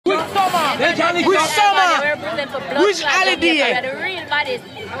them for blood. Which holiday? The real baddies.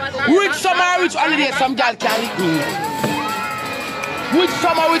 Which summer, which holiday some girl can lick me? Which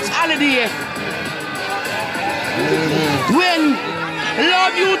summer, which holiday? When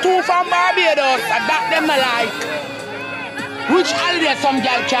love you two from Barbados, and that them I like. Which holiday some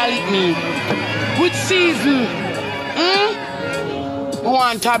girl can lick me? Which season?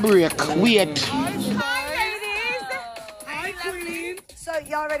 Want a break? Wait. Hi, Queen. So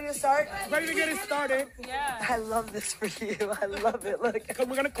y'all ready to start? Ready to get it started. Yeah. I love this for you. I love it. Look.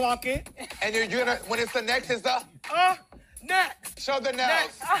 We're gonna clock it. And you're gonna, when it's the next, is the? Next. Show the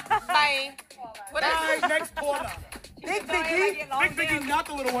nails. Bye. Bye, next quarter. Big Biggie. Big Biggie, not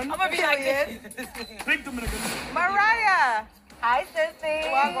the little one. I'm gonna be like this. Big Dominican. Mariah. Hi, sissy.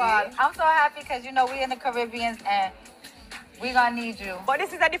 Wagwan. I'm so happy because, you know, we in the Caribbean and we gonna need you. But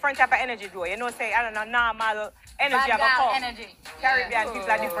this is a different type of energy, though. You know, say, I don't know, normal energy of a call. Energy. Caribbean people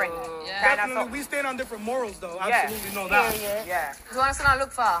are different. Yeah. Definitely, we stand on different morals, though. Absolutely know that. Yeah. You want to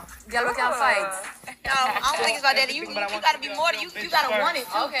look for? Girl, we can fight. No, I don't think it's about that. You gotta be more than you gotta want it,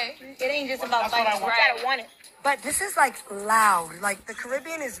 too. Okay. It ain't just about fighting. You gotta want it. But this is like loud. Like the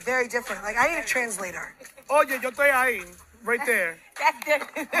Caribbean is very different. Like I need a translator. Oye, yo estoy ahí. Right there. That's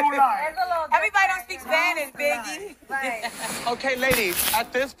different. Everybody don't speak Spanish, Biggie. Right. Okay, ladies,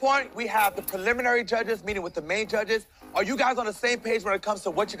 at this point, we have the preliminary judges meeting with the main judges. Are you guys on the same page when it comes to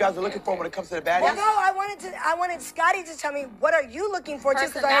what you guys are looking for when it comes to the baddies? Well, no, I wanted Scotty to tell me what are you looking for?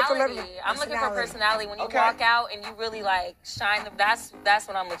 Just because I heard from everyone. I'm looking for personality. When you walk out and you really like shine them, that's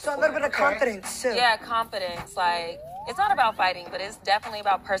what I'm looking for. So a little bit of confidence too. Yeah, confidence. Like it's not about fighting, but it's definitely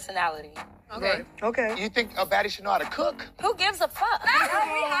about personality. Okay. Okay. You think a baddie should know how to cook? Who gives a fuck? A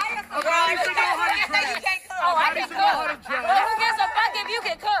baddie should know how to dress. Oh, I can cook. Well, who gives a fuck if you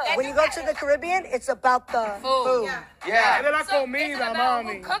can cook? When you go to the Caribbean, it's about the food. Yeah. Era la comida,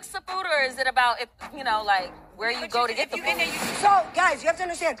 mami. Who cooks the food, or is it about if you know, like where you go to get the food? So, guys, you have to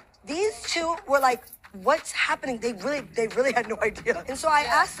understand, these two were like, what's happening? They really had no idea. And so I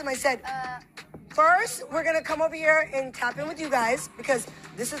asked them, I said, first, we're gonna come over here and tap in with you guys because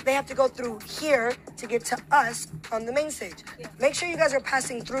they have to go through here to get to us on the main stage. Make sure you guys are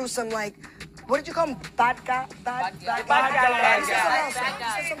passing through some like, what did you call them? Bad gal. Bad gal.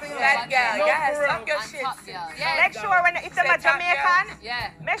 Yes, fuck your shit. Make sure if they're Jamaican,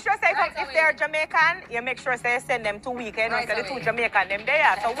 make sure say if they're Jamaican, you make sure say send them to weekend because the two Jamaican them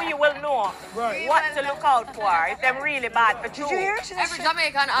there. So we will know what to look out for if they're really bad for you. Did you hear? Every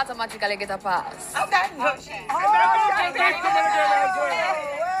Jamaican automatically get a pass. Okay.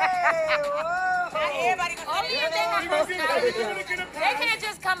 They can't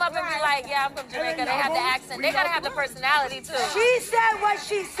just come up and be like, yeah, I'm from Jamaica. They have the accent. They gotta have the personality too. She said what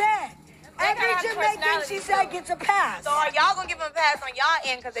she said. Every Jamaican, she said, gets a pass. So y'all gonna give them a pass on y'all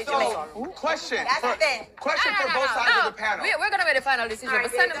end because they Jamaican? Question. That's the thing. Question for both sides of the panel. We're gonna make the final decision, but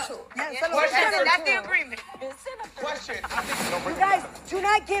send them through. That's the agreement. Question. You guys, do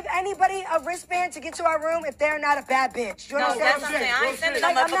not give anybody a wristband to get to our room if they're not a bad bitch. You understand? I ain't sending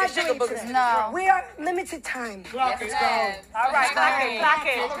Like, them I'm not doing it. No. We are limited time. Clock it. All right, clock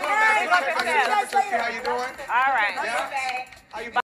it. Hey, How you doing? All right. How you